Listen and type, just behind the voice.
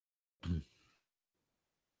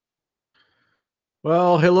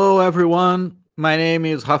Well, hello everyone. My name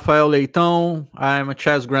is Rafael Leitao. I'm a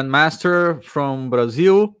chess grandmaster from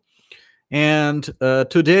Brazil. And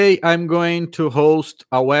today I'm going to host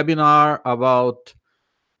a webinar about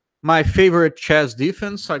my favorite chess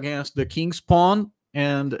defense against the king's pawn.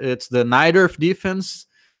 And it's the Najdorf defense.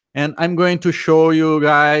 And I'm going to show you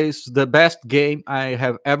guys the best game I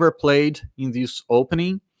have ever played in this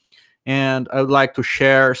opening. And I would like to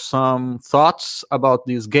share some thoughts about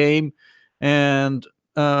this game. And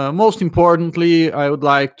most importantly, I would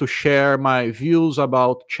like to share my views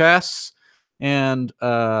about chess and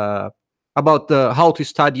about how to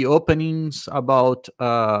study openings, about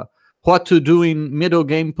what to do in middle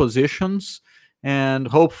game positions. And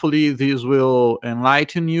hopefully, this will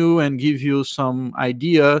enlighten you and give you some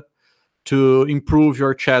idea to improve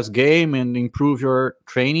your chess game and improve your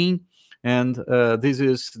training. And this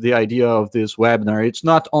is the idea of this webinar. It's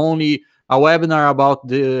not only a webinar about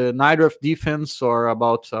the Najdorf defense or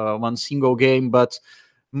about one single game, but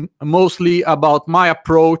mostly about my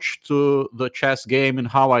approach to the chess game and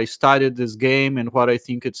how I studied this game and what I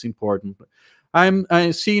think it's important. I'm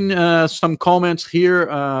seeing some comments here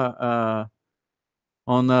on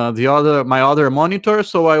my other monitor,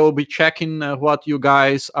 so I will be checking what you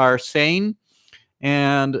guys are saying,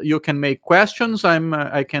 and you can make questions.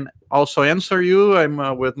 I can also answer you.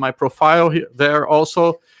 I'm with my profile there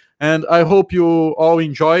also, and I hope you all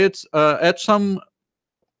enjoy it. At some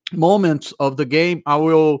moments of the game, I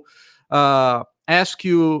will ask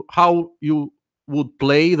you how you would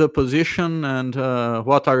play the position and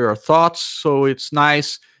what are your thoughts. So it's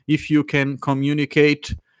nice if you can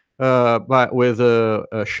communicate with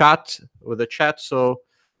a chat. So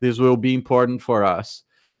this will be important for us.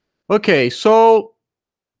 Okay, so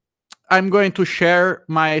I'm going to share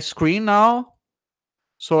my screen now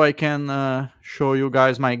so I can show you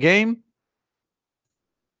guys my game.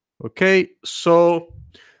 Okay, so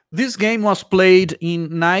this game was played in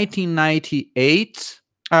 1998.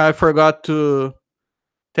 I forgot to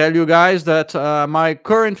tell you guys that my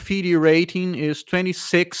current FIDE rating is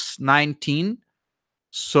 2619.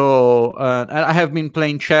 So I have been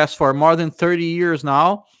playing chess for more than 30 years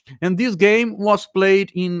now. And this game was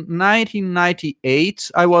played in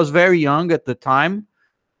 1998. I was very young at the time.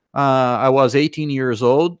 I was 18 years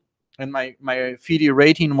old. And my FIDE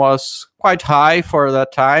rating was quite high for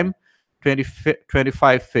that time,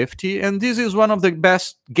 2550. And this is one of the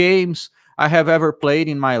best games I have ever played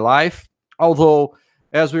in my life. Although,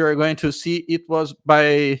 as we are going to see,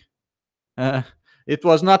 uh, it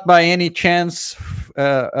was not by any chance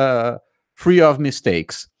free of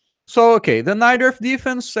mistakes. So, okay, the Najdorf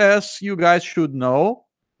defense, as you guys should know,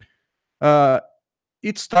 uh,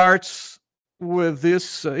 it starts with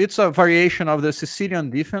this. It's a variation of the Sicilian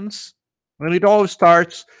defense, and it all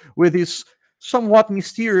starts with this somewhat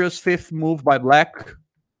mysterious fifth move by Black,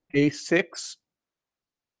 A6,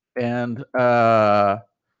 and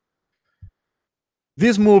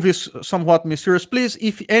this move is somewhat mysterious. Please,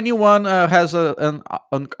 if anyone has a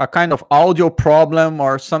kind of audio problem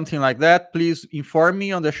or something like that, please inform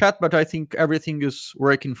me on the chat. But I think everything is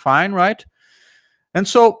working fine, right? And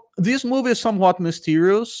so this move is somewhat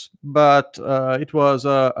mysterious, but it was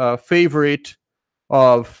a favorite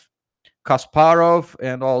of Kasparov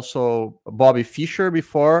and also Bobby Fischer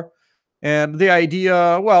before. And the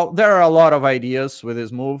idea, well, there are a lot of ideas with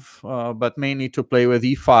this move, but mainly to play with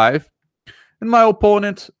e5. And my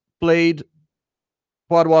opponent played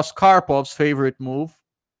what was Karpov's favorite move.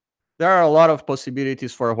 There are a lot of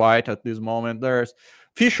possibilities for white at this moment. There's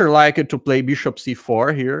Fischer liked to play bishop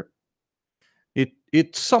c4 here.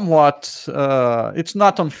 It's somewhat it's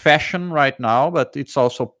not on fashion right now, but it's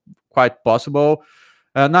also quite possible.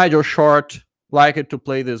 Nigel Short liked to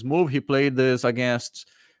play this move. He played this against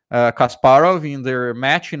Kasparov in their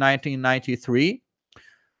match in 1993.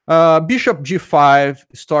 Bishop g5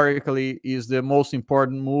 historically is the most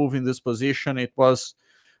important move in this position. It was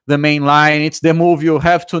the main line. It's the move you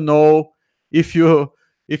have to know if you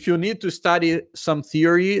need to study some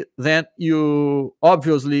theory. Then you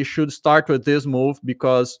obviously should start with this move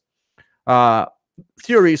because uh,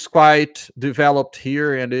 theory is quite developed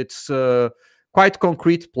here and it's quite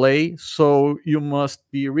concrete play. So you must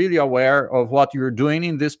be really aware of what you're doing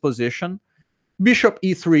in this position. Bishop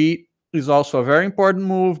e3 is also a very important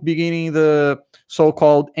move, beginning the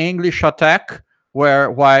so-called English attack,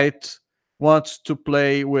 where white wants to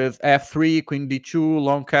play with f3, queen d2,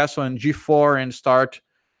 long castle, and g4, and start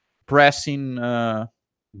pressing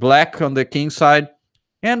black on the king side.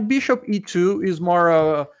 And bishop e2 is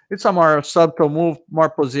it's a more subtle move, more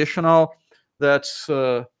positional. That's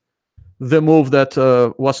the move that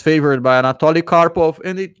was favored by Anatoly Karpov,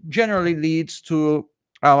 and it generally leads to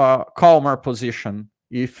a calmer position,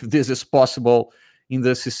 if this is possible in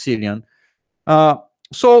the Sicilian.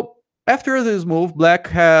 So after this move, black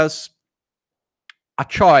has a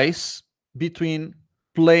choice between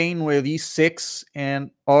playing with e6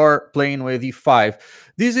 and or playing with e5.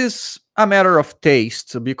 This is a matter of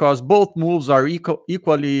taste because both moves are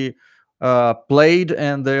equally played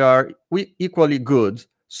and they are equally good.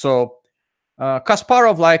 So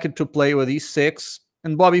Kasparov liked to play with e6,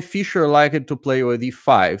 and Bobby Fischer liked to play with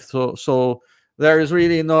e5. So there is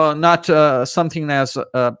really not something as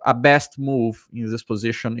a best move in this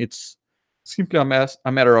position. It's simply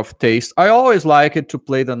a matter of taste. I always liked to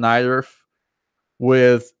play the Najdorf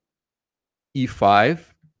with e5.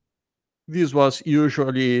 This was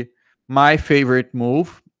usually my favorite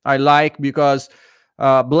move. I like because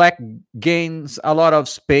black gains a lot of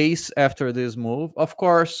space after this move. Of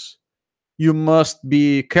course, you must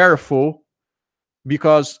be careful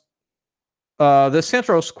because the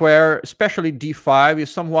central square, especially d5,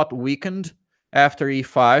 is somewhat weakened after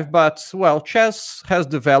e5. But, well, chess has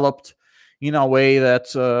developed in a way that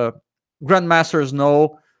grandmasters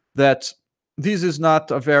know that this is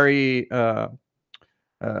not a very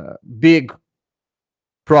big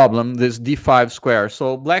problem, this d5 square.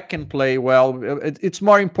 So black can play well. It's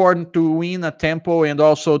more important to win a tempo and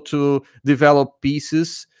also to develop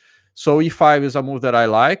pieces. So e5 is a move that I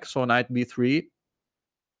like. So knight b3,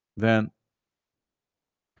 then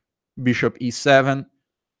bishop e7,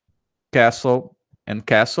 castle, and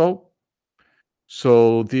castle.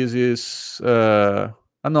 So this is a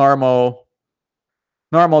normal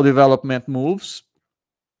development moves.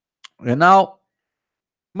 And now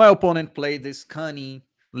my opponent played this cunning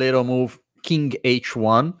little move, king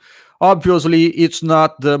h1. Obviously, it's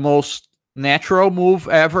not the most natural move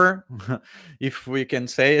ever, if we can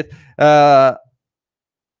say it.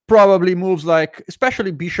 Probably moves like,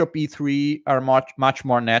 especially bishop e3, are much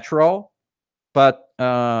more natural. But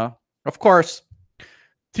of course,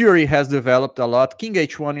 theory has developed a lot. King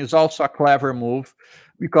h1 is also a clever move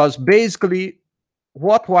because basically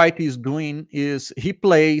what white is doing is he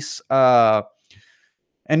plays an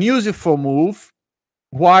useful move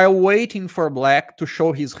while waiting for black to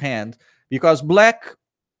show his hand, because black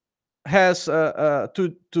has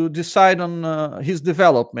to decide on his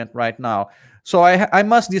development right now. So I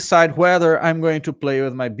must decide whether I'm going to play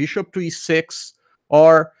with my bishop to e6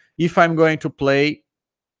 or if I'm going to play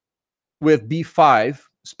with b5,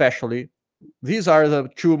 especially. These are the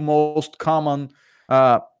two most common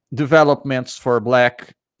developments for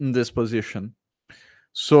black in this position.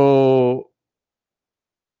 So,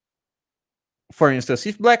 for instance,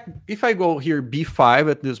 if I go here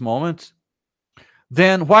b5 at this moment,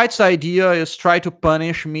 then white's idea is try to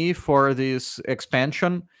punish me for this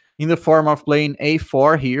expansion in the form of playing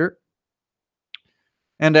a4 here.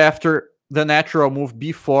 And after the natural move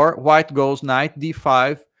b4, white goes knight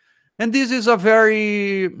d5. And this is a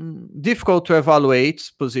very difficult to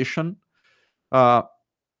evaluate position.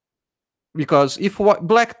 Because if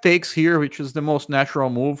black takes here, which is the most natural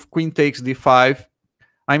move, queen takes d5,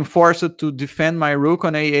 I'm forced to defend my rook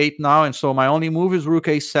on a8 now, and so my only move is rook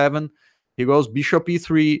a7. He goes bishop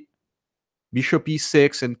e3, bishop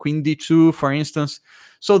e6, and queen d2, for instance.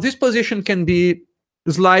 So this position can be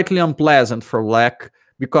slightly unpleasant for black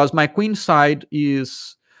because my queen side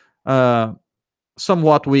is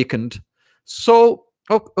somewhat weakened. So,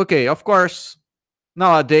 okay, of course,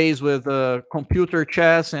 nowadays with computer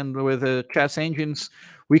chess and with chess engines,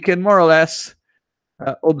 we can more or less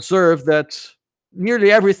observe that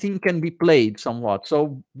nearly everything can be played somewhat.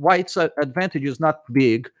 So white's advantage is not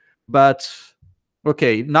big, but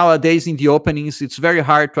okay, nowadays in the openings, it's very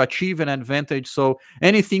hard to achieve an advantage. So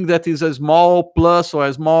anything that is a small plus or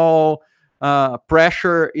a small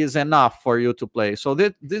pressure is enough for you to play. So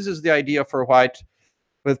this is the idea for white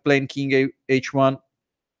with playing king h1,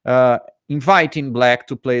 inviting black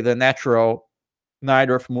to play the natural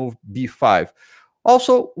Najdorf move b5.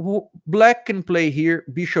 Also, black can play here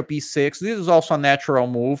bishop e6. This is also a natural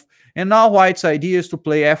move. And now white's idea is to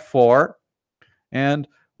play f4. And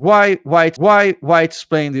why white's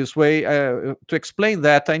playing this way? To explain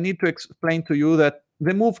that, I need to explain to you that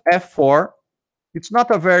the move f4, it's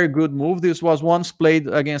not a very good move. This was once played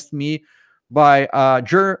against me by a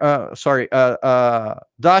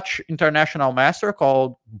Dutch international master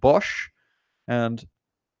called Bosch. And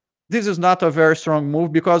this is not a very strong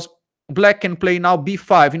move because black can play now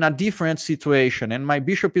b5 in a different situation, and my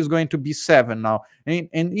bishop is going to b7 now. And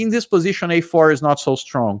in this position, a4 is not so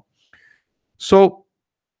strong. So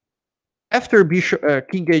after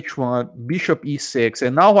king h1, bishop e6,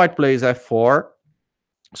 and now white plays f4.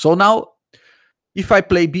 So now, if I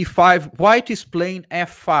play b5, white is playing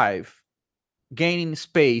f5. gaining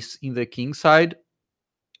space in the king side.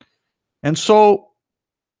 And so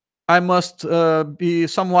I must be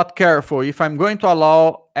somewhat careful. If I'm going to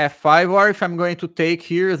allow f5, or if I'm going to take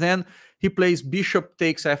here, then he plays bishop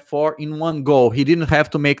takes f4 in one go. He didn't have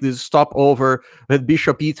to make this stopover with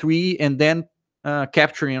bishop e3 and then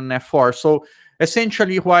capturing an f4. So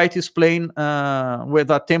essentially, white is playing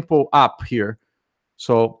with a tempo up here.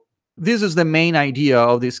 So this is the main idea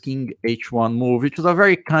of this king h1 move, which is a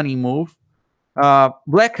very cunning move.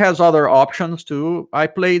 Black has other options too. I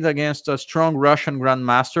played against a strong Russian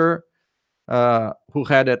grandmaster who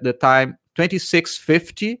had at the time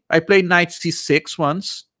 2650. I played knight c6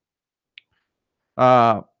 once.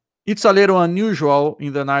 It's a little unusual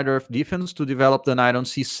in the Najdorf defense to develop the knight on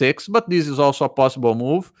c6, but this is also a possible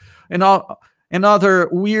move. And another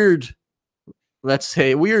weird, let's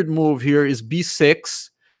say, weird move here is b6,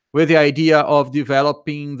 with the idea of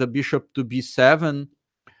developing the bishop to b7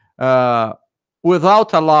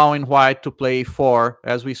 without allowing white to play a4.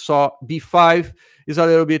 As we saw, b5 is a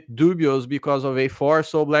little bit dubious because of a4,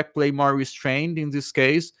 so black play more restrained in this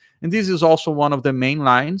case. And this is also one of the main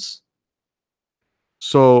lines.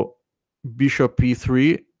 So bishop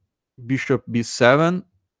e3, bishop b7,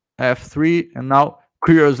 f3, and now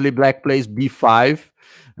curiously black plays b5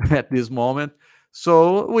 at this moment.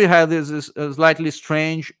 So we have this slightly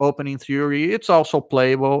strange opening theory. It's also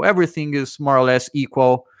playable. Everything is more or less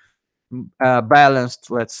equal,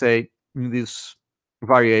 balanced, let's say, in this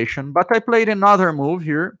variation. But I played another move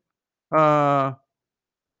here. Yeah,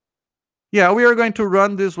 we are going to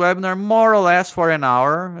run this webinar more or less for an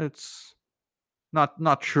hour. It's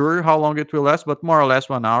not sure how long it will last, but more or less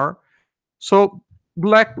 1 hour. So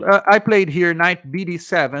black, I played here knight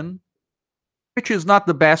bd7, which is not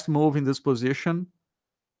the best move in this position,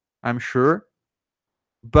 I'm sure.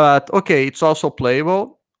 But okay, it's also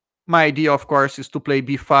playable. My idea, of course, is to play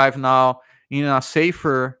b5 now in a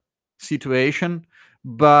safer situation.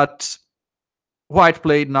 But white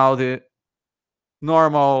played now the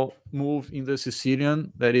normal move in the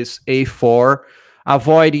Sicilian, that is a4,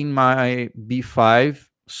 avoiding my b5.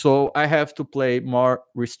 So I have to play more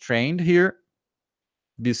restrained here,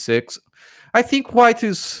 b6. I think white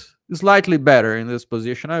is slightly better in this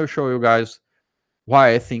position. I will show you guys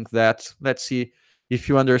why I think that. Let's see if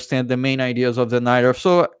you understand the main ideas of the Najdorf.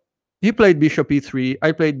 So he played bishop e3,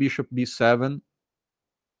 I played bishop b7,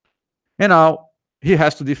 and now he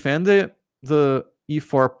has to defend the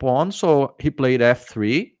e4 pawn, so he played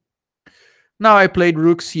f3. Now I played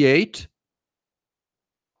rook c8,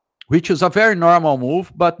 which is a very normal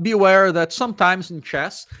move, but beware that sometimes in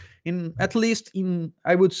chess, at least in,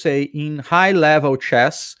 I would say, in high level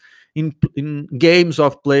chess, in games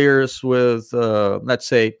of players with, let's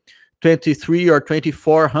say, 23 or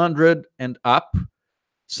 2400 and up,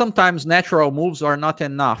 sometimes natural moves are not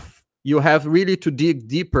enough. You have really to dig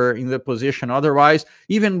deeper in the position. Otherwise,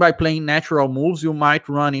 even by playing natural moves, you might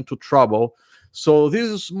run into trouble. So this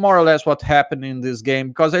is more or less what happened in this game,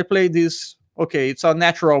 because I played this, okay, it's a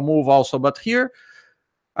natural move also, but here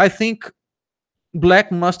I think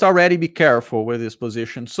black must already be careful with this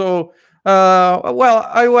position. So, well,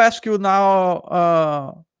 I will ask you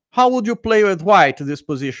now, how would you play with white this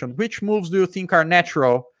position? Which moves do you think are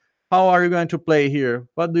natural? How are you going to play here?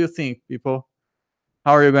 What do you think, people?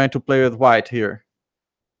 How are you going to play with white here?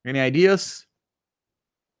 Any ideas?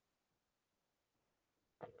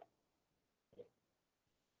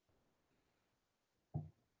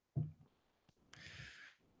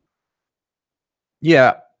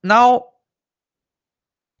 Yeah. Now,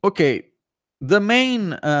 okay, the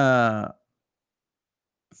main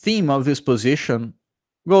theme of this position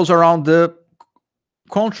goes around the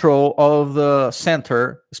control of the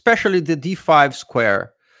center, especially the d5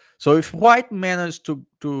 square. So if white managed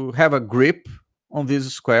to have a grip on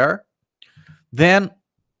this square, then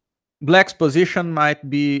black's position might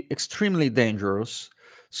be extremely dangerous.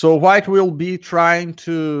 So white will be trying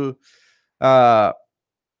to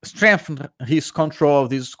strengthen his control of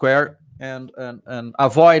this square and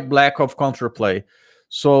avoid black of counterplay.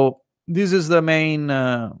 So this is the main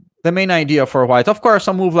idea for white. Of course,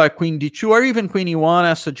 a move like queen d2 or even queen e1,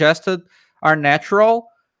 as suggested, are natural.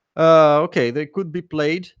 Okay, they could be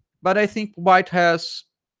played, but I think white has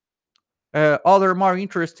other more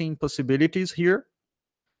interesting possibilities here.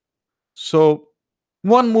 So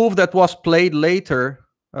one move that was played later,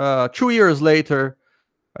 2 years later,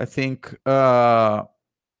 I think, the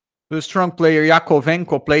strong player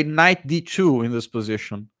Yakovenko played knight d2 in this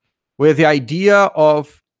position, with the idea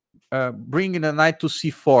of bringing the knight to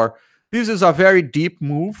c4. This is a very deep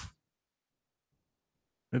move.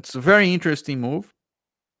 It's a very interesting move.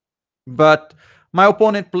 But My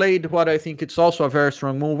opponent played what I think it's also a very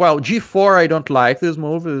strong move. Well, g4, I don't like this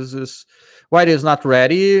move. Is white is not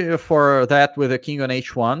ready for that with a king on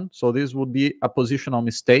h1, so this would be a positional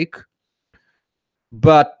mistake.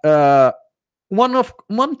 But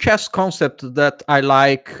one chess concept that I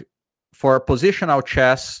like for positional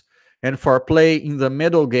chess and for play in the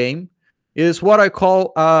middle game is what I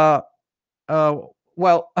call uh,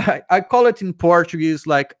 well, I call it in Portuguese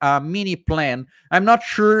like a mini plan. I'm not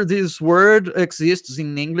sure this word exists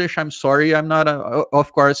in English. I'm sorry. I'm not,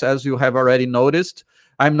 of course, as you have already noticed,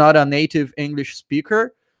 I'm not a native English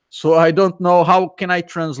speaker. So I don't know how can I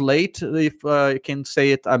translate if I can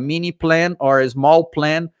say it a mini plan or a small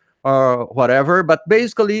plan or whatever. But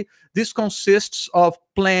basically, this consists of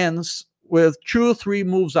plans with 2 3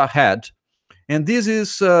 moves ahead, and this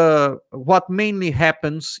is what mainly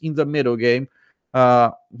happens in the middle game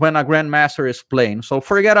when a grandmaster is playing. So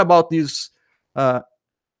forget about these uh,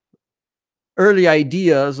 early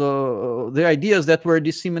ideas, the ideas that were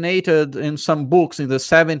disseminated in some books in the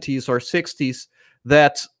 70s or 60s,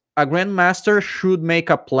 that a grandmaster should make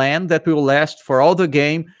a plan that will last for all the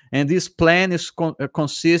game, and this plan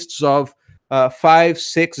consists of 5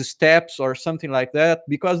 6 steps or something like that,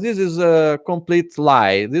 because this is a complete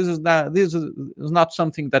lie. This is not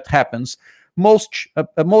something that happens. Most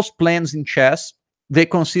plans in chess, they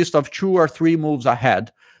consist of 2 or 3 moves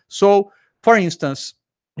ahead. So for instance,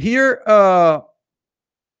 here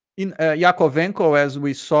in Yakovenko, as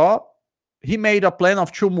we saw, he made a plan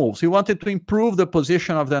of 2 moves. He wanted to improve the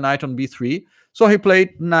position of the knight on b3, so he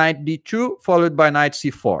played knight d2 followed by knight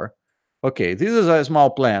c4. Okay, this is a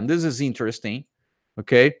small plan. This is interesting.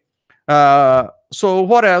 Okay, so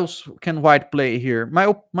what else can white play here?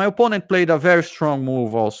 My opponent played a very strong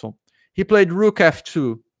move also. He played rook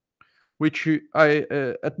f2, which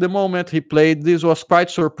at the moment he played, this was quite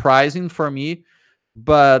surprising for me,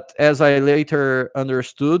 but as I later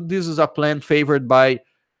understood, this is a plan favored by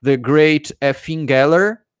the great Efim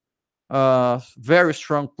Geller, very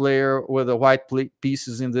strong player with the white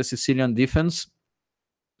pieces in the Sicilian defense.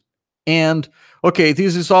 And okay,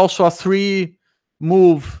 this is also a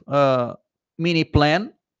 3-move mini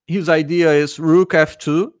plan. His idea is rook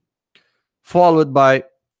f2, followed by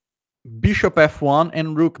bishop f1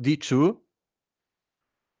 and rook d2,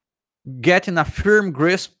 getting a firm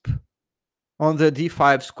grasp on the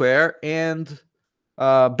d5 square, and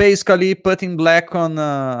basically putting black on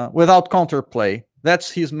without counterplay. That's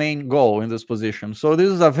his main goal in this position. So this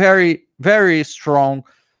is a very, very strong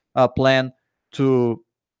plan to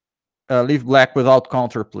leave black without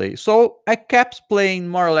counterplay. So I kept playing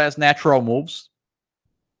more or less natural moves.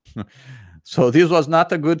 So this was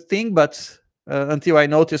not a good thing, but until I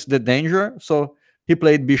noticed the danger. So he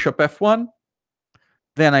played bishop f1.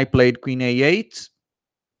 Then I played queen a8.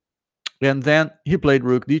 And then he played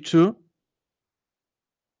rook d2.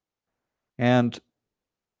 And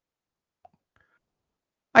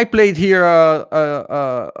I played here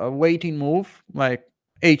a waiting move, like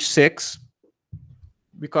h6,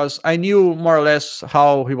 because I knew more or less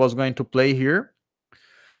how he was going to play here.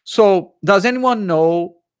 So does anyone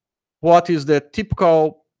know what is the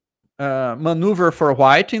typical maneuver for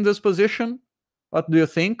white in this position? What do you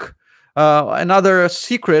think? Another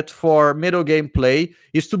secret for middle game play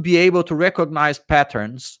is to be able to recognize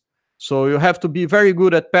patterns. So you have to be very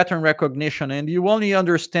good at pattern recognition, and you only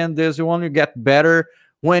understand this, you only get better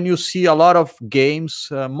when you see a lot of games,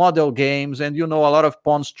 model games, and you know a lot of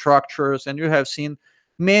pawn structures, and you have seen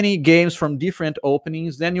many games from different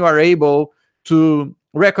openings. Then you are able to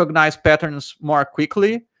recognize patterns more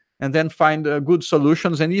quickly, and then find good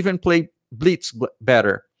solutions, and even play blitz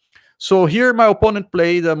better. So here my opponent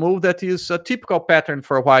played a move that is a typical pattern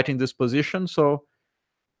for white in this position. So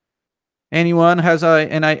anyone has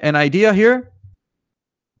an idea here?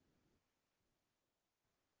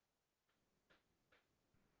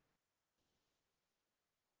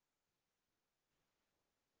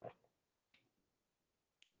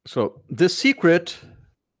 So the secret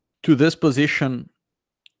to this position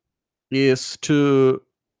is to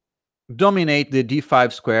dominate the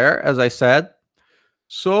d5 square, as I said.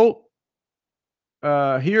 So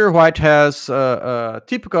here white has a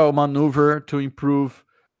typical maneuver to improve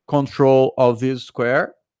control of this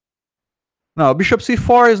square. Now, bishop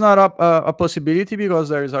c4 is not a possibility because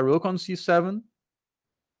there is a rook on c7.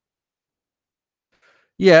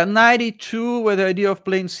 Yeah, 92 with the idea of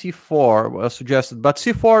playing c4 was suggested, but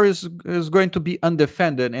c4 is going to be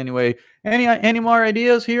undefended anyway. Any more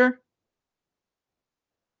ideas here?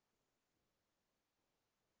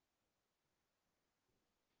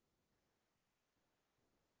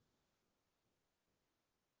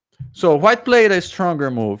 So white played a stronger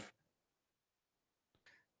move.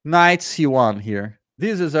 knight c1 here.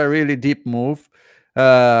 This is a really deep move.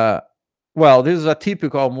 Uh, well, this is a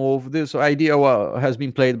typical move. This idea has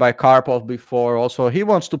been played by Karpov before. Also, he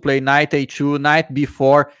wants to play knight a2, knight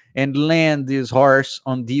b4, and land this horse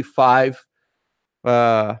on d5,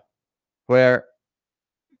 uh, where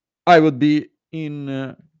I would be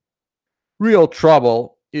in real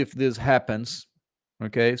trouble if this happens.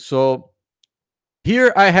 Okay, so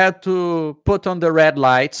here I had to put on the red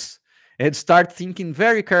lights and start thinking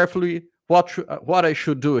very carefully what I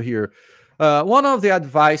should do here. One of the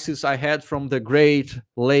advices I had from the great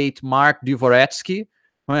late Mark Dvoretsky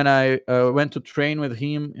when I went to train with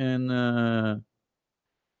him in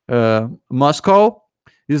Moscow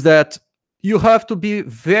is that you have to be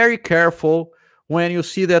very careful when you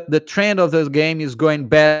see that the trend of the game is going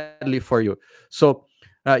badly for you. So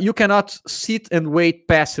you cannot sit and wait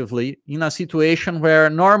passively in a situation where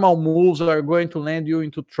normal moves are going to land you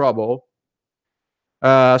into trouble.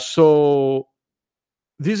 So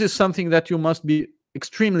this is something that you must be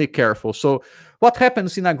extremely careful. So what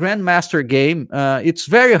happens in a grandmaster game, it's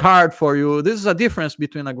very hard for you. This is a difference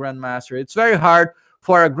between a grandmaster. It's very hard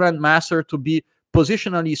for a grandmaster to be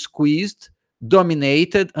positionally squeezed,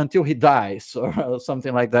 dominated until he dies or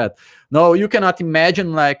something like that. No, you cannot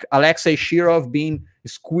imagine like Alexei Shirov being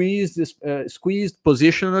squeezed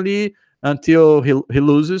positionally until he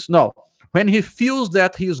loses. No, when he feels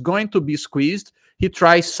that he's going to be squeezed, he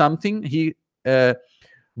tries something. He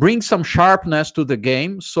bring some sharpness to the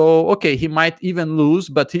game. So, okay, he might even lose,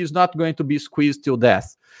 but he's not going to be squeezed till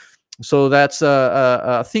death. So that's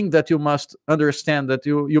a thing that you must understand, that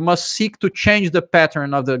you must seek to change the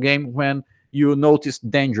pattern of the game when you notice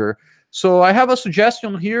danger. So I have a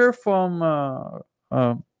suggestion here from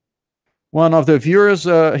one of the viewers.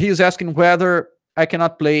 He's asking whether I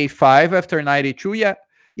cannot play a5 after knight a2. Yeah,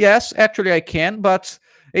 yes, actually I can, but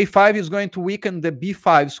a5 is going to weaken the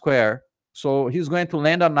b5 square. So he's going to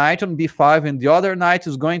land a knight on b5, and the other knight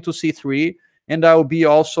is going to c3, and I will be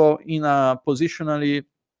also in a positionally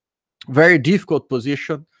very difficult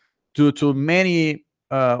position due to many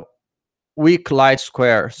weak light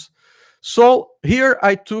squares. So here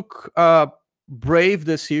I took a brave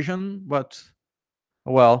decision, but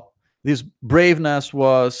well, this braveness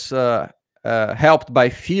was helped by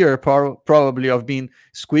fear, probably of being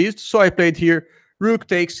squeezed. So I played here rook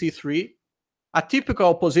takes c3, a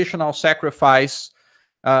typical positional sacrifice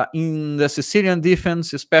in the Sicilian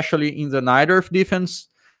defense, especially in the Najdorf defense.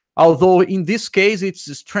 Although in this case, it's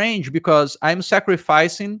strange because I'm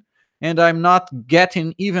sacrificing and I'm not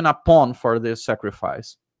getting even a pawn for this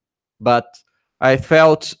sacrifice. But I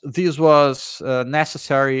felt this was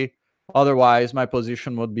necessary. Otherwise, my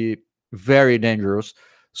position would be very dangerous.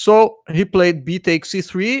 So he played b takes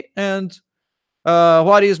c3, and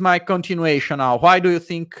what is my continuation now? Why do you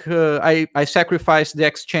think I sacrificed the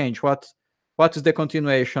exchange? What is the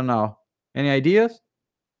continuation now? Any ideas?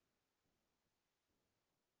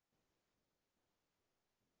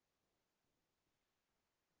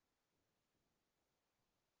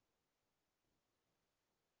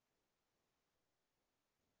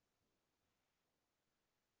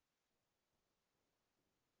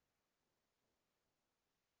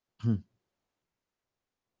 Hmm.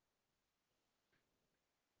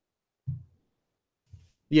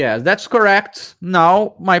 Yeah, that's correct.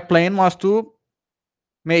 Now my plan was to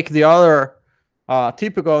make the other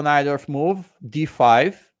typical Najdorf move,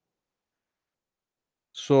 d5.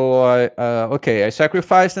 So I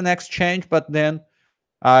sacrificed an exchange, but then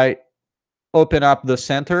I open up the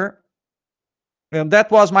center, and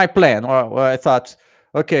that was my plan. Or I thought,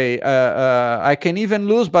 okay, I can even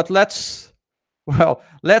lose, but let's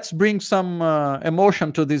bring some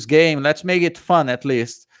emotion to this game. Let's make it fun at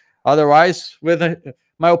least. Otherwise, with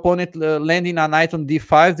my opponent landing a knight on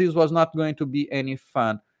d5, this was not going to be any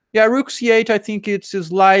fun. Yeah, rook c8, I think it's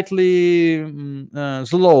slightly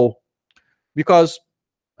slow because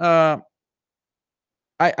uh,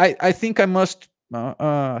 I think I must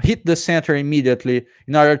hit the center immediately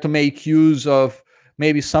in order to make use of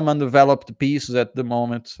maybe some undeveloped pieces at the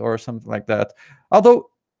moment or something like that. Although,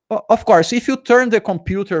 of course, if you turn the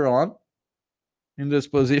computer on in this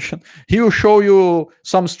position, he will show you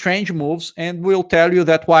some strange moves and will tell you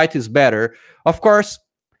that white is better. Of course,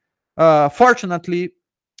 fortunately,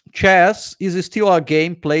 chess is still a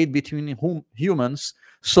game played between humans,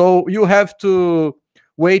 so you have to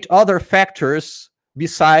weight other factors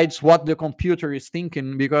besides what the computer is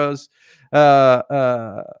thinking, because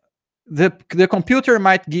the computer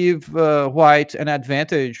might give white an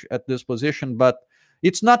advantage at this position, but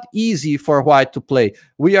it's not easy for white to play.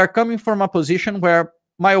 We are coming from a position where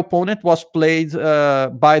my opponent was played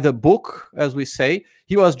by the book, as we say.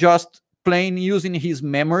 He was just playing using his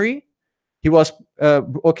memory. He was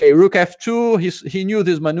okay. Rook f2. He knew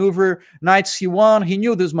this maneuver. Knight c1. He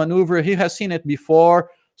knew this maneuver. He has seen it before.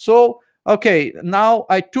 So okay, now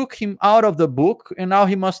I took him out of the book, and now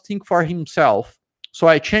he must think for himself. So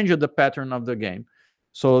I changed the pattern of the game.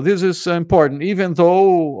 So this is important, even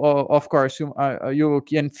though, of course, you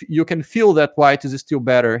can feel that white is still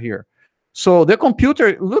better here. So the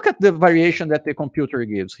computer, look at the variation that the computer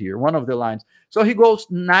gives here. One of the lines. So he goes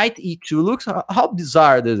knight e2. Looks how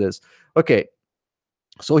bizarre this is. Okay,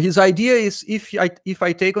 so his idea is if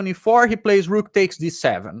I take on e4, he plays rook takes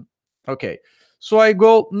d7. Okay, so I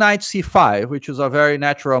go knight c5, which is a very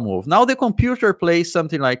natural move. Now the computer plays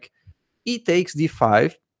something like e takes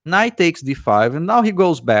d5, knight takes d5, and now he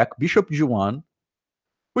goes back, bishop g1,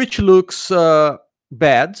 which looks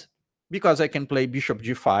bad because I can play bishop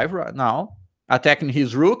g5 right now, attacking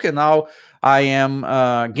his rook, and now I am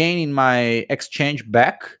gaining my exchange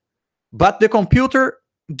back. But the computer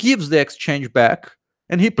gives the exchange back,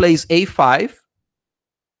 and he plays a5,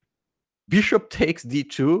 bishop takes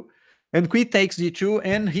d2, and queen takes d2,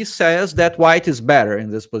 and he says that white is better in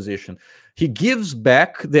this position. He gives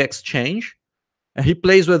back the exchange, and he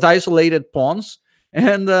plays with isolated pawns,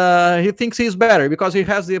 and he thinks he's better because he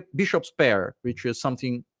has the bishop's pair, which is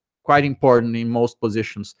something quite important in most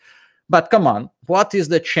positions. But come on, what is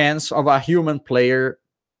the chance of a human player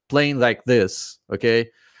playing like this?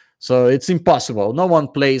 Okay, so it's impossible. No one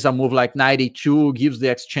plays a move like knight e2, gives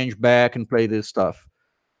the exchange back, and play this stuff.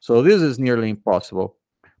 So this is nearly impossible.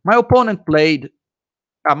 My opponent played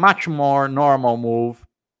a much more normal move,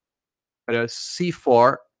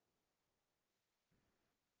 c4.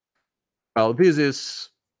 Well, this is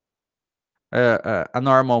a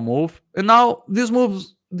normal move, and now this move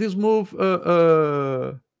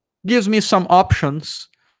gives me some options.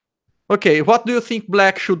 Okay, what do you think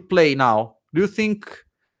black should play now? Do you think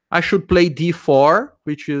I should play d4,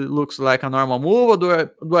 which looks like a normal move, or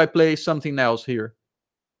do I play something else here?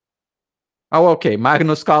 Oh, okay,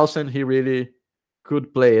 Magnus Carlsen, he really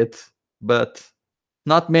could play it, but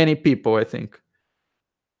not many people, I think.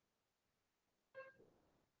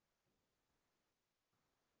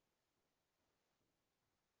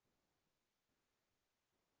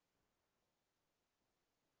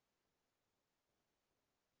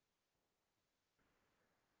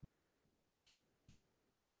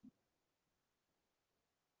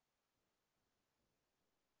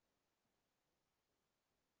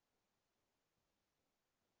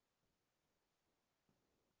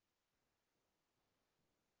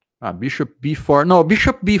 Bishop b4. No,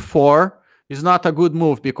 bishop b4 is not a good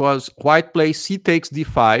move because white plays c takes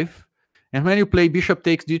d5. And when you play bishop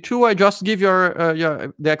takes d2, I just give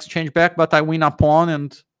the exchange back, but I win a pawn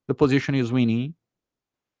and the position is winning.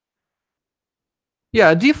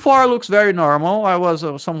 Yeah, d4 looks very normal. I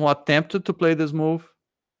was somewhat tempted to play this move.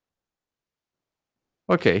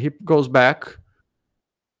 Okay, he goes back.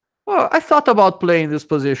 Well, I thought about playing this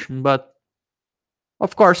position, but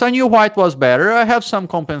of course, I knew white was better. I have some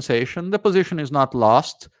compensation. The position is not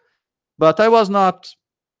lost, but I was not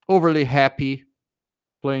overly happy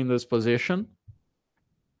playing this position.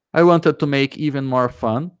 I wanted to make even more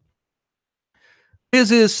fun. This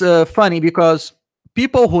is funny because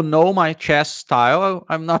people who know my chess style,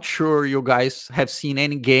 I'm not sure you guys have seen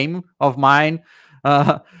any game of mine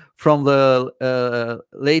from the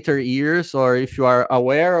later years, or if you are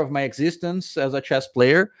aware of my existence as a chess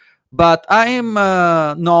player. But I am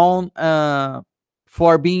known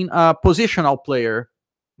for being a positional player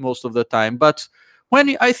most of the time. But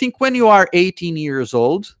I think when you are 18 years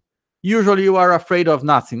old, usually you are afraid of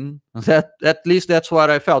nothing. That at least that's what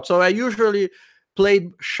I felt. So I usually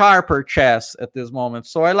played sharper chess at this moment.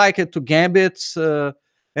 So I like it to gambits. And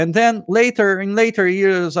then in later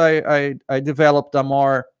years, I developed a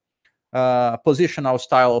more positional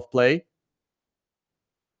style of play.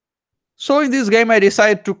 So in this game, I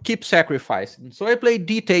decided to keep sacrificing. So I played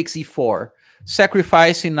d takes e4,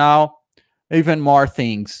 sacrificing now even more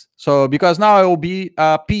things. So because now I will be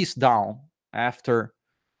a piece down after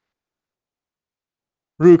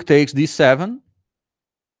rook takes d7,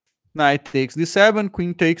 knight takes d7,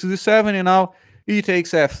 queen takes d7, and now e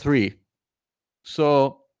takes f3.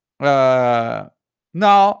 So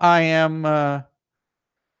now I am a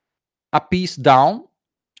piece down.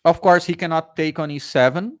 Of course, he cannot take on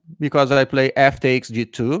e7 because I play f takes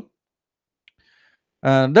g2.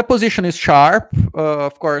 The position is sharp.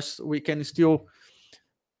 Of course, we can still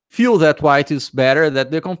feel that white is better, that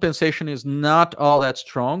the compensation is not all that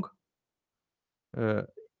strong. But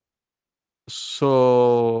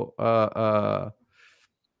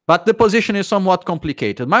the position is somewhat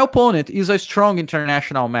complicated. My opponent is a strong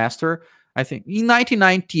international master. I think in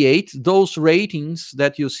 1998, those ratings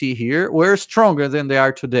that you see here were stronger than they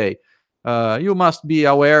are today. You must be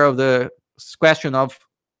aware of the question of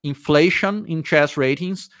inflation in chess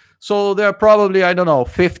ratings. So there are probably, I don't know,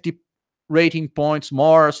 50 rating points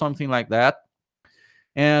more or something like that.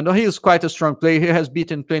 And he is quite a strong player. He has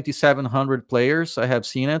beaten 2,700 players. I have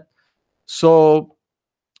seen it. So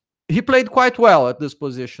he played quite well at this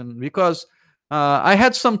position because I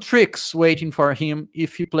had some tricks waiting for him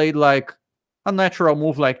if he played like a natural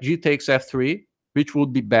move like g takes f3, which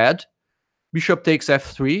would be bad. Bishop takes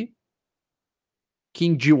f3,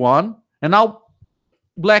 king g1, and now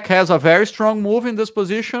black has a very strong move in this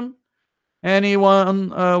position. Anyone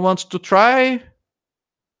wants to try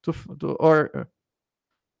or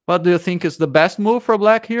what do you think is the best move for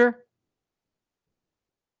black here?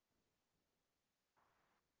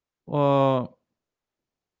 Uh,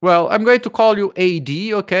 Well, I'm going to call you AD,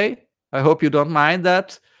 okay? I hope you don't mind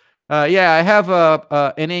that. Yeah, I have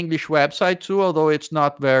an English website too, although it's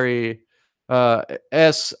not very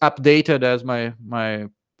as updated as my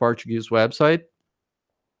Portuguese website.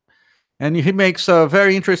 And he makes a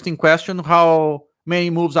very interesting question: how many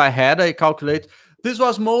moves I had? I calculate. This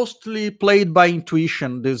was mostly played by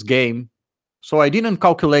intuition. This game, so I didn't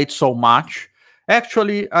calculate so much.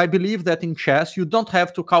 Actually, I believe that in chess you don't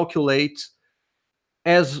have to calculate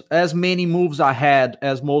as many moves ahead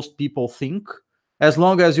as most people think, as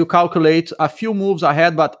long as you calculate a few moves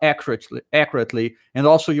ahead but accurately, and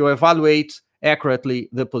also you evaluate accurately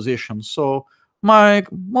the position. So my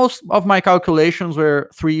most of my calculations were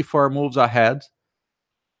 3 4 moves ahead.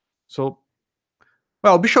 So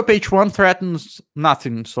well, bishop h1 threatens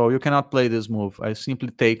nothing, so you cannot play this move. I simply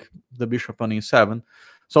take the bishop on e7.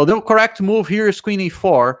 So the correct move here is queen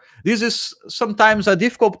e4. This is sometimes a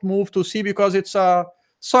difficult move to see because it's a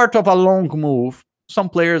sort of a long move. Some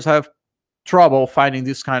players have trouble finding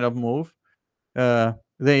this kind of move.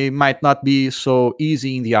 They might not be so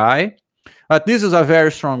easy in the eye. But this is a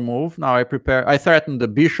very strong move. Now I threaten the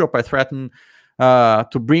bishop. I threaten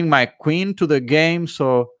to bring my queen to the game.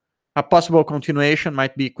 So a possible continuation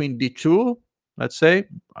might be queen d2, let's say.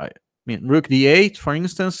 I mean, rook d8, for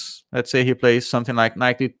instance. Let's say he plays something like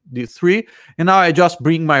knight d3. And now I just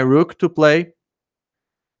bring my rook to play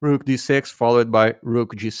rook d6, followed by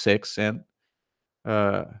rook g6 and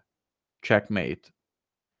uh, checkmate.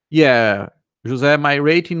 Yeah, Jose, my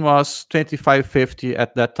rating was 2550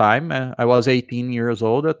 at that time. I was 18 years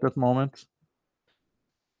old at that moment.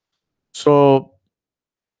 So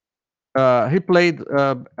he played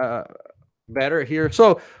better here.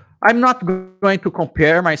 So I'm not going to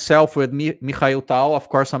compare myself with Mikhail Tal. Of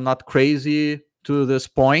course, I'm not crazy to this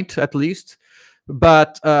point, at least.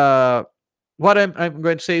 But what I'm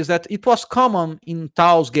going to say is that it was common in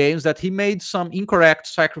Tao's games that he made some incorrect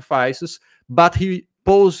sacrifices, but he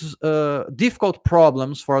posed difficult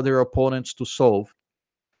problems for their opponents to solve.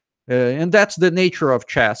 And that's the nature of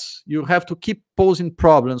chess. You have to keep posing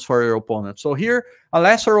problems for your opponent. So here, a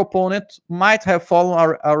lesser opponent might have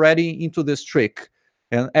fallen already into this trick.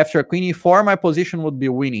 And after queen e4, my position would be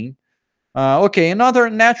winning. Okay, another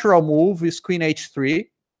natural move is queen h3,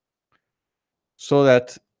 so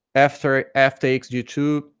that after f takes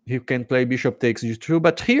g2, he can play bishop takes g2.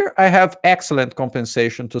 But here I have excellent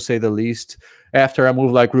compensation, to say the least, after a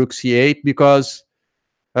move like rook c8, because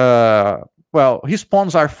well, his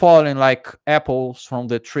pawns are falling like apples from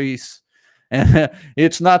the trees, and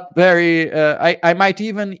it's not very. I might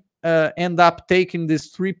even end up taking these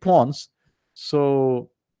 3 pawns, so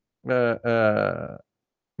uh, uh,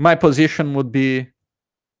 my position would be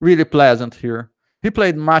really pleasant here. He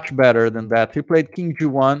played much better than that. He played king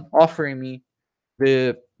g1, offering me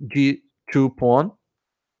the g2 pawn,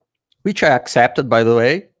 which I accepted, by the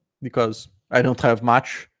way, because I don't have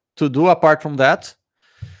much to do apart from that.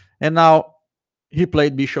 And now he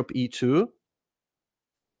played bishop e2.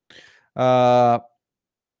 Uh,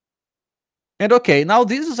 and okay, now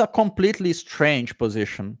this is a completely strange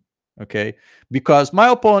position. Okay, because my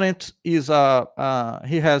opponent is he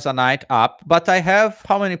has a knight up, but I have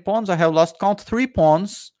how many pawns? I have lost count, 3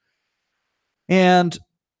 pawns, and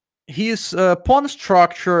his pawn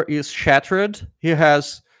structure is shattered. He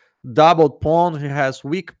has doubled pawns. He has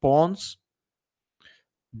weak pawns.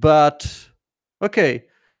 But okay,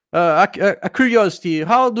 a curiosity: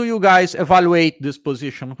 how do you guys evaluate this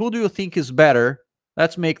position? Who do you think is better?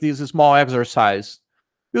 Let's make this a small exercise.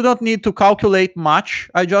 You don't need to calculate much.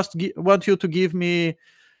 I just want you to give me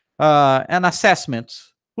an assessment.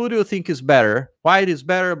 Who do you think is better? White is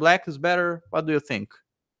better? Black is better? What do you think?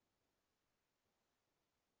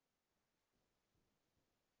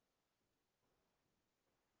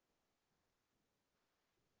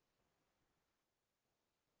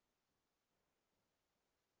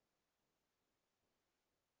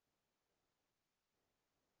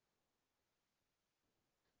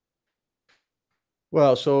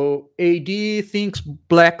 Well, so AD thinks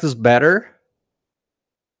black is better.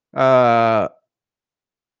 Uh,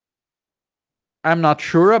 I'm not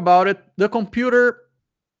sure about it. The computer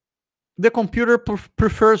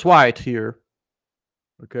prefers white here.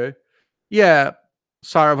 Okay. Yeah,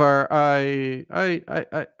 Sarvar, I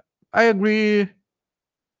agree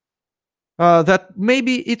that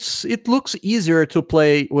maybe it looks easier to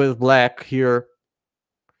play with black here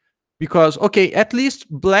because okay, at least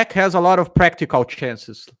black has a lot of practical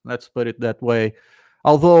chances. Let's put it that way.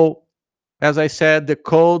 Although, as I said, the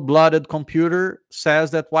cold-blooded computer says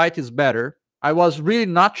that white is better. I was really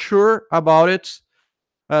not sure about it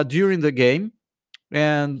during the game,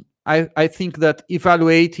 and I think that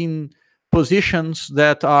evaluating positions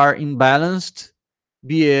that are imbalanced,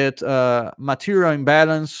 be it material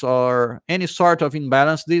imbalance or any sort of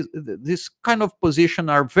imbalance, this kind of position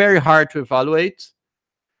are very hard to evaluate.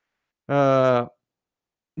 Uh,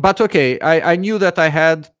 but okay, I knew that I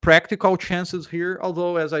had practical chances here,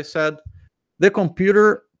 although, as I said, the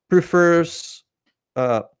computer prefers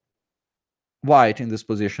uh, white in this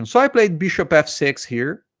position. So I played bishop f6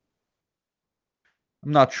 here.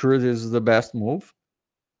 I'm not sure this is the best move.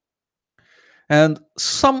 And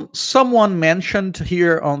someone mentioned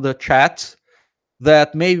here on the chat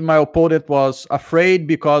that maybe my opponent was afraid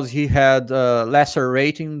because he had a lesser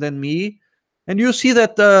rating than me. And you see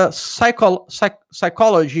that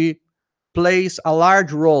psychology plays a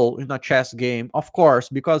large role in a chess game, of course,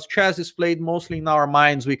 because chess is played mostly in our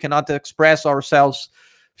minds. We cannot express ourselves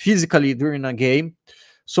physically during a game.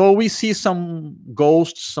 So we see some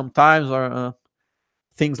ghosts sometimes or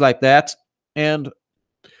things like that. And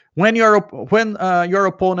when your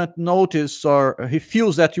opponent notices or he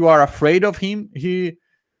feels that you are afraid of him, he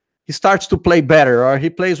starts to play better or he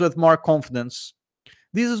plays with more confidence.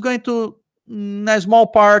 This is going to, in a small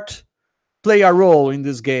part, play a role in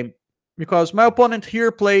this game because my opponent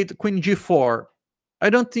here played queen g4. I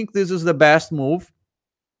don't think this is the best move.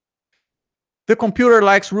 The computer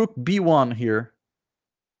likes rook b1 here.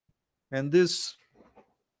 And this,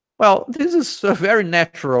 well, this is a very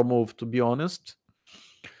natural move, to be honest.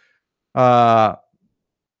 Uh,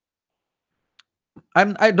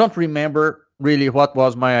 I don't remember really what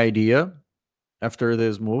was my idea after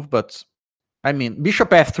this move, but I mean,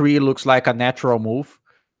 bishop f3 looks like a natural move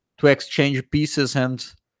to exchange pieces and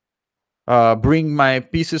bring my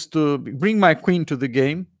queen to the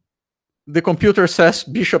game. The computer says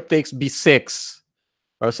bishop takes b6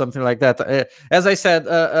 or something like that. As I said,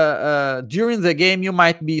 during the game, you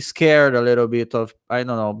might be scared a little bit of, I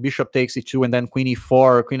don't know, bishop takes e2 and then queen e4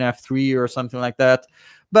 or queen f3 or something like that.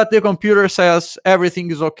 But the computer says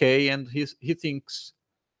everything is okay and he thinks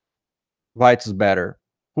white is better.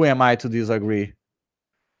 Who am I to disagree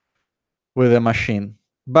with the machine?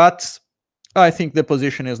 But I think the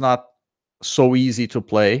position is not so easy to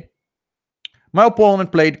play. My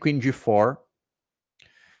opponent played queen g4.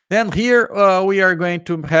 Then here we are going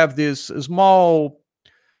to have this small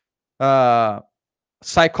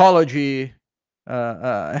psychology,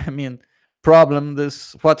 I mean, problem.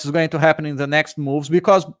 This what is going to happen in the next moves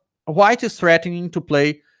because white is threatening to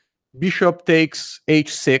play bishop takes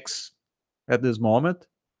h6 at this moment.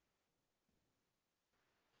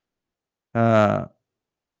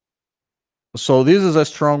 So this is a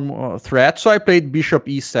strong threat. So I played bishop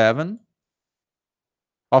e7.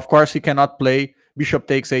 Of course, he cannot play bishop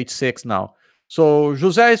takes h6 now. So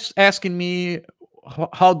Jose is asking me,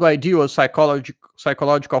 how do I deal with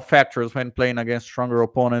psychological factors when playing against stronger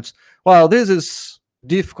opponents? Well, this is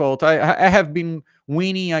difficult. I have been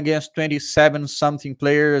winning against 27 something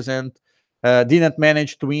players and didn't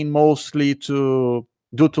manage to win mostly due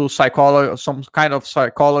to psychology, some kind of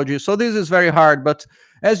psychology. So this is very hard. But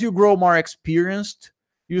as you grow more experienced,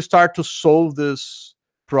 you start to solve this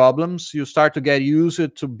problems. You start to get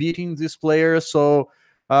used to beating these players. So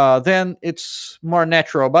then it's more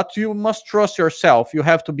natural. But you must trust yourself. You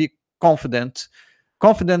have to be confident.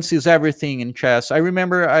 Confidence is everything in chess. I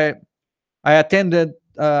remember I attended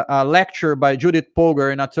a lecture by Judith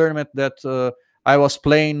Polgar in a tournament that I was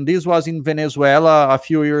playing. This was in Venezuela a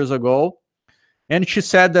few years ago. And she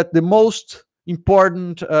said that the most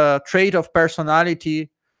important trait of personality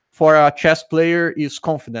for a chess player is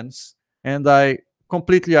confidence. And I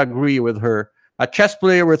completely agree with her. A chess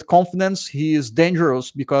player with confidence, he is dangerous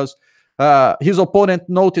because his opponent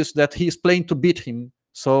noticed that he's playing to beat him.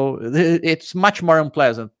 So it's much more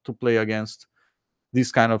unpleasant to play against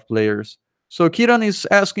these kind of players. So Kiran is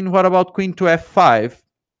asking, what about queen to f5?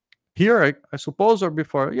 Here, I suppose, or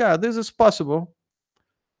before? Yeah, this is possible.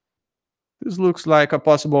 This looks like a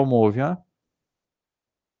possible move, yeah?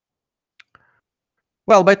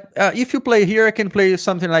 Well, but if you play here, I can play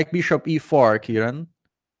something like bishop e4, Kieran.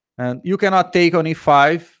 And you cannot take on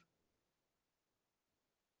e5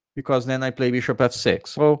 because then I play bishop f6.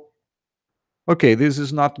 So, okay, this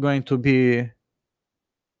is not going to be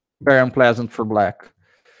very unpleasant for black.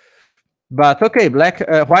 But okay,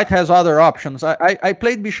 white has other options. I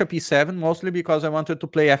played bishop e7 mostly because I wanted to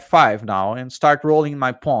play f5 now and start rolling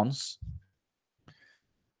my pawns.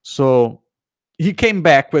 So he came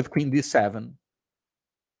back with queen d7.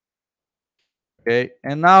 Okay,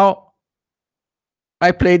 and now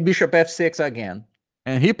I played bishop f6 again,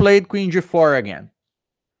 and he played queen g4 again.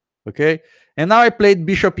 Okay, and now I played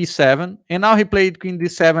bishop e7, and now he played queen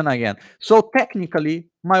d7 again. So technically,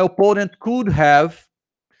 my opponent could have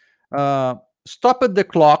uh, stopped the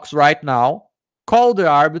clocks right now, called the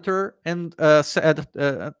arbiter, and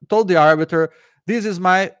told the arbiter, "This is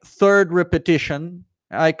my third repetition.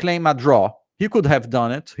 I claim a draw." He could have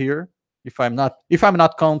done it here if I'm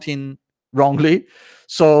not counting wrongly.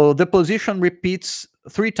 So the position repeats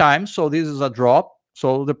 3 times. So this is a draw.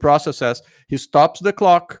 So the process says he stops the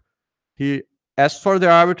clock. He asks for the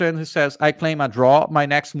arbiter and he says, "I claim a draw. My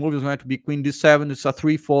next move is going to be queen d7. It's a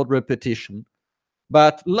threefold repetition."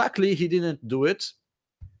 But luckily, he didn't do it.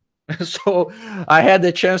 So I had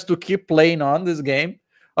the chance to keep playing on this game.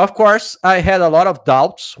 Of course, I had a lot of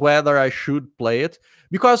doubts whether I should play it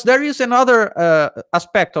because there is another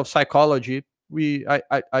aspect of psychology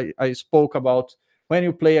I spoke about when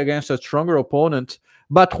you play against a stronger opponent.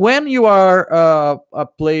 But when you are a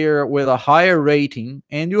player with a higher rating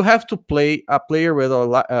and you have to play a player with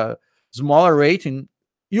a smaller rating,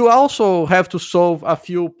 you also have to solve a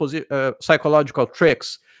few psychological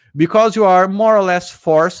tricks because you are more or less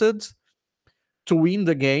forced to win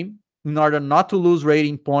the game in order not to lose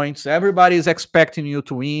rating points. Everybody is expecting you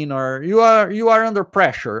to win, or you are under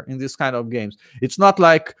pressure in this kind of games. It's not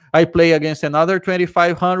like I play against another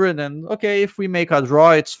 2500 and okay, if we make a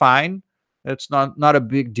draw, it's fine. It's not a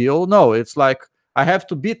big deal. No, it's like I have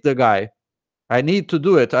to beat the guy. I need to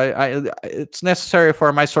do it. It's necessary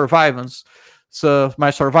for my survivance. So my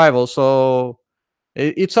survival. So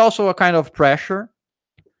it's also a kind of pressure.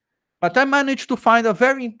 But I managed to find a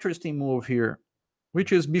very interesting move here,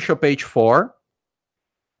 which is bishop h4.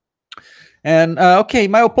 And okay,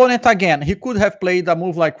 my opponent again, he could have played a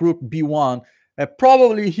move like rook b1.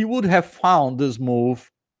 Probably he would have found this move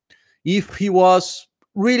if he was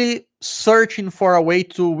really searching for a way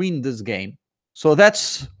to win this game. So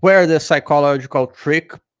that's where the psychological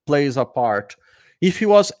trick plays a part. If he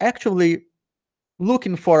was actually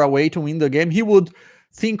looking for a way to win the game, he would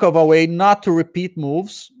think of a way not to repeat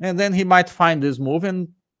moves, and then he might find this move. And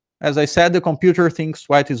as I said, the computer thinks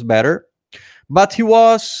white is better. But he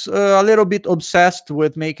was a little bit obsessed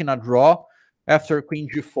with making a draw after queen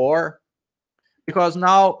g4, because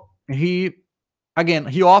now he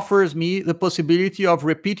offers me the possibility of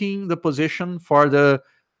repeating the position for the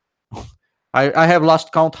I have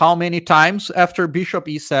lost count how many times after bishop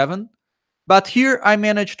e7. But here I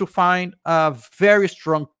managed to find a very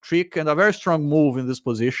strong trick and a very strong move in this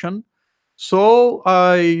position. So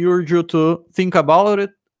I urge you to think about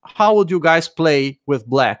it. How would you guys play with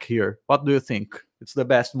black here? What do you think? It's the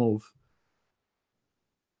best move.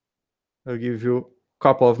 I'll give you a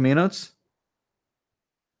couple of minutes.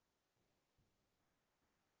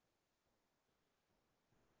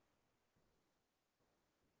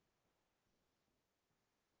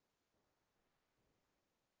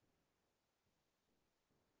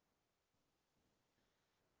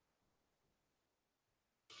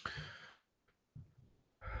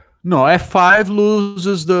 No, f5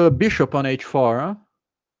 loses the bishop on h4. Huh?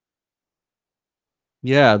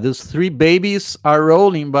 Yeah, these three babies are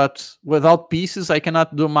rolling, but without pieces, I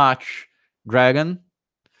cannot do much, Dragon.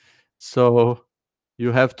 So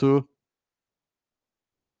you have to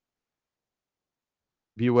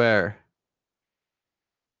beware.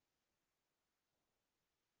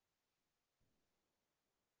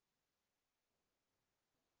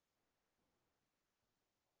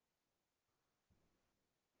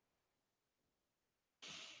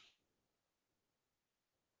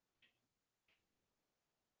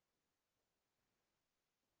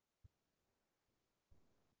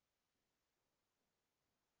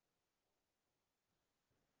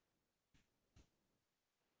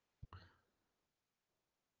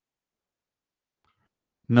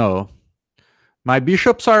 No, my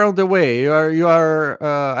bishops are on the way. You are.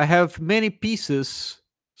 I have many pieces,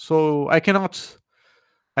 so I cannot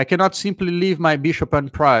simply leave my bishop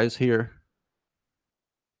unprized here.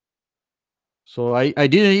 So I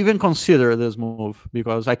didn't even consider this move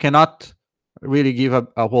because I cannot really give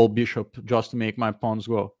a whole bishop just to make my pawns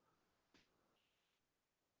go.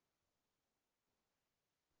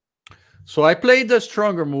 So I played the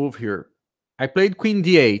stronger move here. I played queen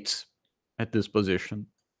d8 at this position.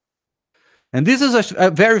 And this is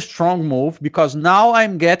a very strong move because now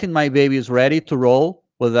I'm getting my babies ready to roll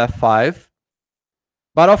with f5.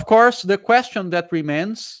 But of course, the question that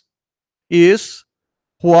remains is,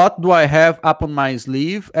 what do I have up on my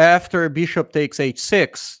sleeve after bishop takes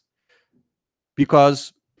h6?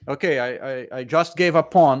 Because, okay, I just gave a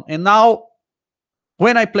pawn. And now,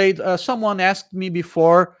 when I played, someone asked me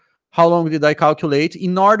before, how long did I calculate?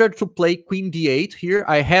 In order to play queen d8 here,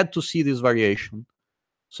 I had to see this variation.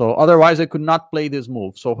 So otherwise, I could not play this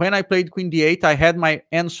move. So when I played queen d8, I had my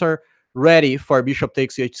answer ready for bishop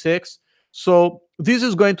takes h6. So this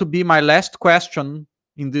is going to be my last question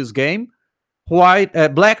in this game. White,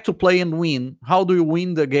 black to play and win. How do you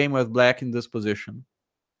win the game with black in this position?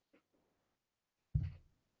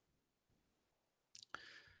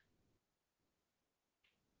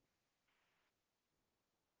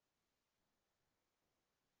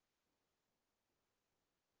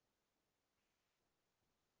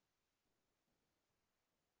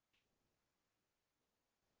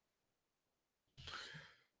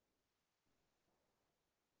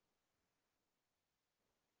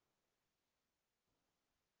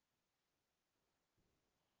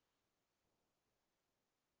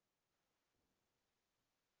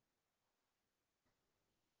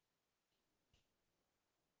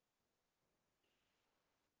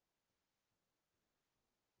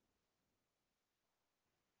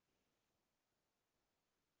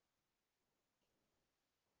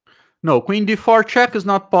 No, queen d4 check is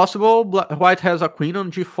not possible. White has a queen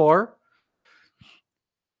on g4.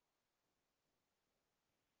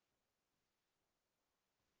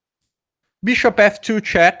 Bishop f2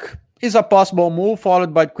 check is a possible move,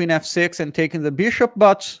 followed by queen f6 and taking the bishop,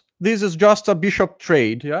 but this is just a bishop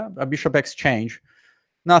trade, yeah, a bishop exchange.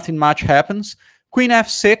 Nothing much happens. Queen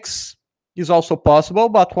f6 is also possible,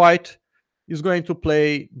 but white is going to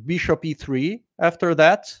play bishop e3 after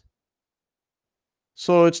that.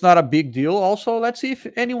 So it's not a big deal. Also, let's see if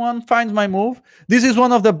anyone finds my move. This is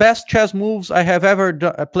one of the best chess moves I have ever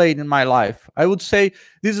played in my life. I would say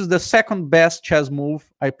this is the second best chess move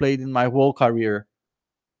I played in my whole career,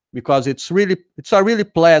 because it's a really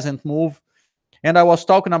pleasant move. And I was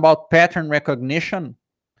talking about pattern recognition.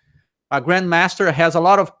 A grandmaster has a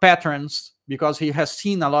lot of patterns because he has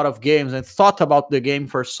seen a lot of games and thought about the game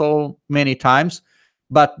for so many times.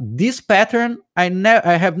 But this pattern I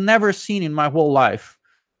have never seen in my whole life.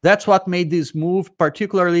 That's what made this move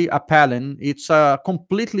particularly appealing. It's a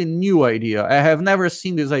completely new idea. I have never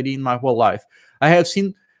seen this idea in my whole life. I have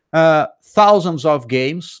seen thousands of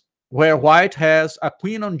games where white has a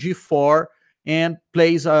queen on g4 and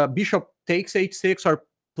plays a bishop takes h6 or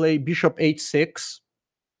play bishop h6,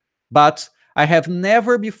 but I have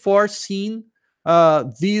never before seen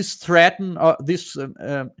this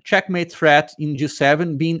checkmate threat in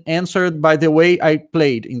g7 being answered by the way I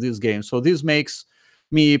played in this game. So this makes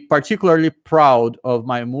me particularly proud of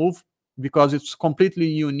my move because it's completely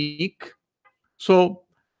unique. So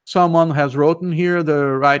someone has written here the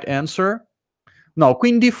right answer. No,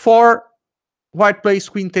 queen d4, white plays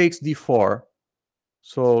queen takes d4.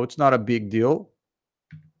 So it's not a big deal.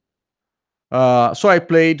 So I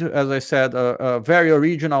played, as I said, a very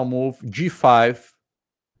original move, g5.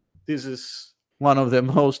 This is one of the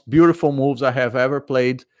most beautiful moves I have ever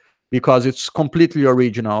played because it's completely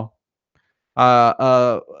original.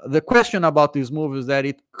 The question about this move is that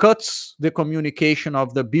it cuts the communication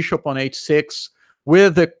of the bishop on h6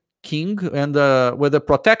 with the king and with the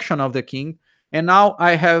protection of the king. And now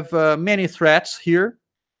I have many threats here,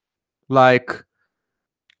 like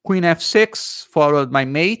queen f6 followed by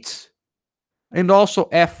mate, and also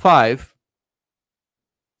f5.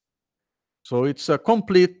 So it's a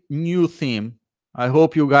complete new theme. I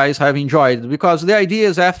hope you guys have enjoyed it, because the idea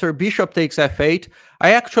is after bishop takes f8,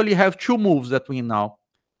 I actually have two moves that win now.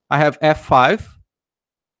 I have f5,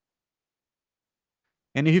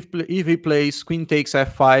 and if he plays queen takes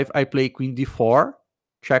f5, I play queen d4,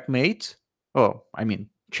 checkmate. Oh, I mean,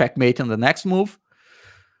 checkmate in the next move.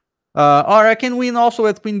 Or I can win also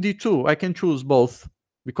with queen d2. I can choose both,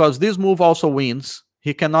 because this move also wins.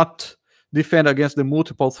 He cannot defend against the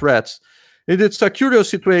multiple threats. It's a curious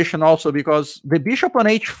situation also because the bishop on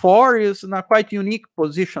h4 is in a quite unique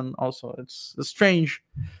position also. It's a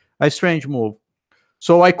strange move.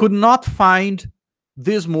 So I could not find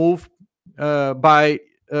this move by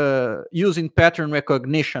using pattern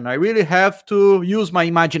recognition. I really have to use my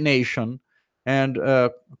imagination and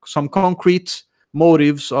some concrete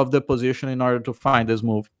motives of the position in order to find this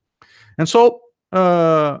move. And so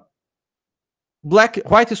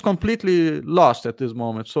white is completely lost at this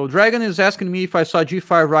moment. So Dragon is asking me if I saw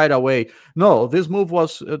g5 right away. No, this move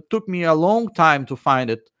was took me a long time to find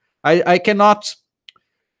it. I cannot,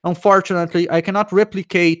 unfortunately, I cannot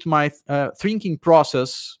replicate my thinking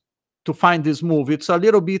process to find this move. It's a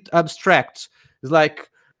little bit abstract. It's like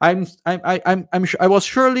I was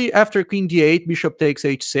surely after queen d8, bishop takes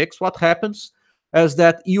h6. What happens is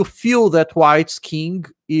that you feel that white's king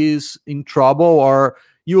is in trouble, or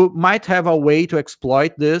you might have a way to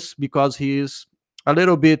exploit this because he's a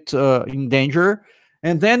little bit in danger.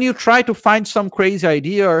 And then you try to find some crazy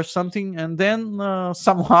idea or something, and then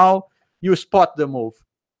somehow you spot the move.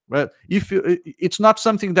 But if you, it's not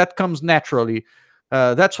something that comes naturally.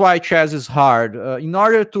 That's why chess is hard. In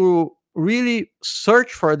order to really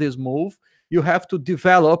search for this move, you have to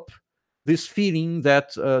develop this feeling,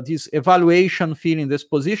 that this evaluation feeling, this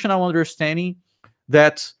positional understanding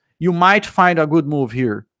that you might find a good move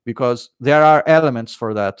here, because there are elements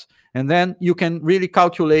for that. And then you can really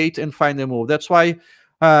calculate and find the move. That's why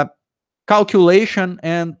calculation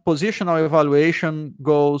and positional evaluation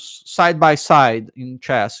goes side by side in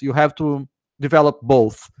chess. You have to develop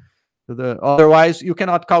both. Otherwise, you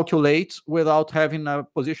cannot calculate without having a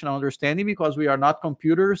positional understanding, because we are not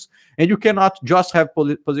computers, and you cannot just have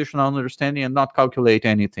positional understanding and not calculate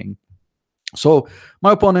anything. So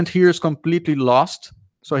my opponent here is completely lost.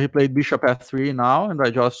 So he played bishop f3 now, and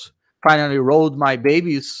I just finally rolled my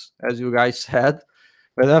babies, as you guys said,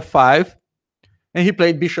 with f5. And he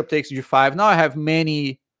played bishop takes g5. Now I have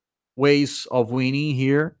many ways of winning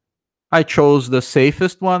here. I chose the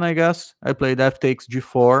safest one, I guess. I played f takes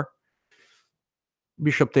g4,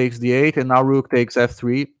 bishop takes d8, and now rook takes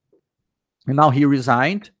f3. And now he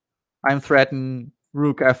resigned. I'm threatening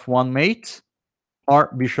rook f1 mate,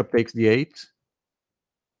 or bishop takes d8.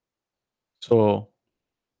 So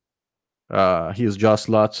he's just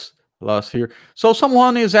lost here. So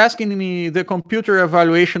someone is asking me the computer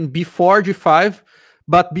evaluation before g5,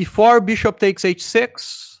 but before bishop takes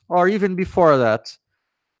h6, or even before that,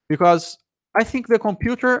 because I think the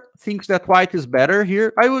computer thinks that white is better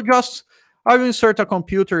here. I will insert a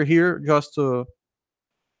computer here just to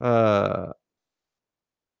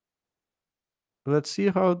let's see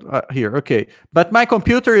how here. Okay, but my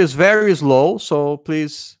computer is very slow, so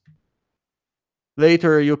please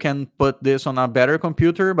later you can put this on a better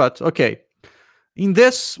computer. But okay, in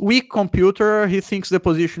this weak computer, he thinks the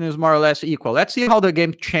position is more or less equal. Let's see how the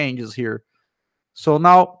game changes here. So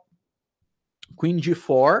now queen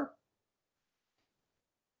g4.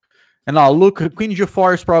 And now look, queen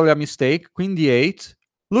g4 is probably a mistake. Queen d8.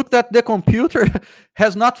 Look that the computer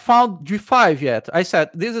has not found g5 yet. I said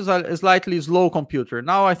this is a slightly slow computer.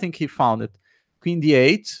 Now I think he found it. Queen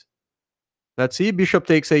d8. Let's see, bishop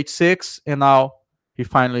takes h6, and now he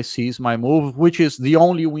finally sees my move, which is the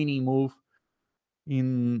only winning move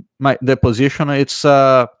in the position. It's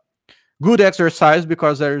a good exercise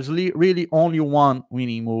because there's really only one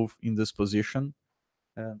winning move in this position.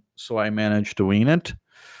 So I managed to win it.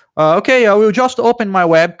 Okay, I will just open my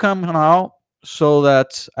webcam now so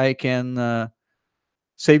that I can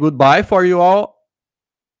say goodbye for you all.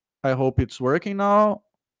 I hope it's working now.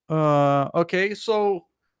 Okay, so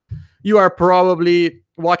you are probably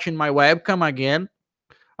watching my webcam again.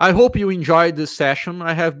 I hope you enjoyed this session.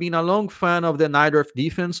 I have been a long fan of the Najdorf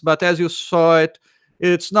defense, but as you saw it,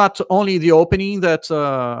 it's not only the opening that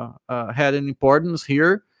had an importance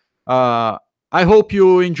here. I hope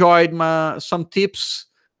you enjoyed some tips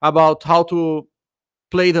about how to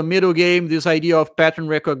play the middle game, this idea of pattern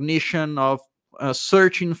recognition, of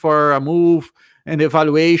searching for a move and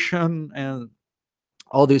evaluation and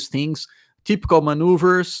all these things, typical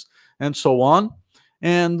maneuvers, and so on.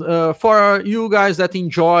 And for you guys that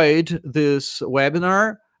enjoyed this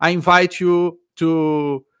webinar, I invite you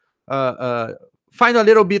to find a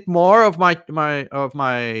little bit more of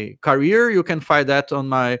my career. You can find that on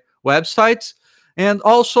my website. And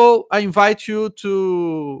also, I invite you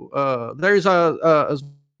to, there is a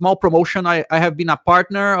small promotion. I have been a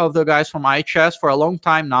partner of the guys from iChess for a long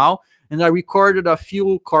time now, and I recorded a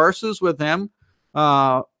few courses with them.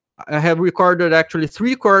 I have recorded actually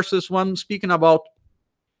 3 courses, one speaking about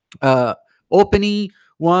opening,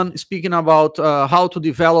 one speaking about how to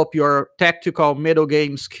develop your tactical middle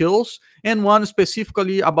game skills, and one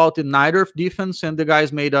specifically about the Najdorf defense. And the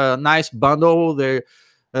guys made a nice bundle. There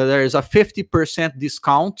is a 50%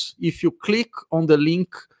 discount if you click on the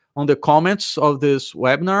link on the comments of this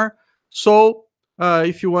webinar. So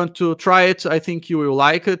if you want to try it, I think you will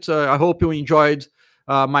like it. I hope you enjoyed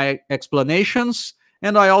my explanations,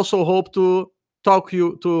 and I also hope to talk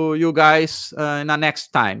to you guys in the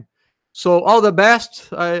next time. So all the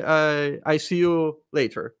best. I see you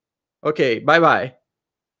later. Okay, bye bye.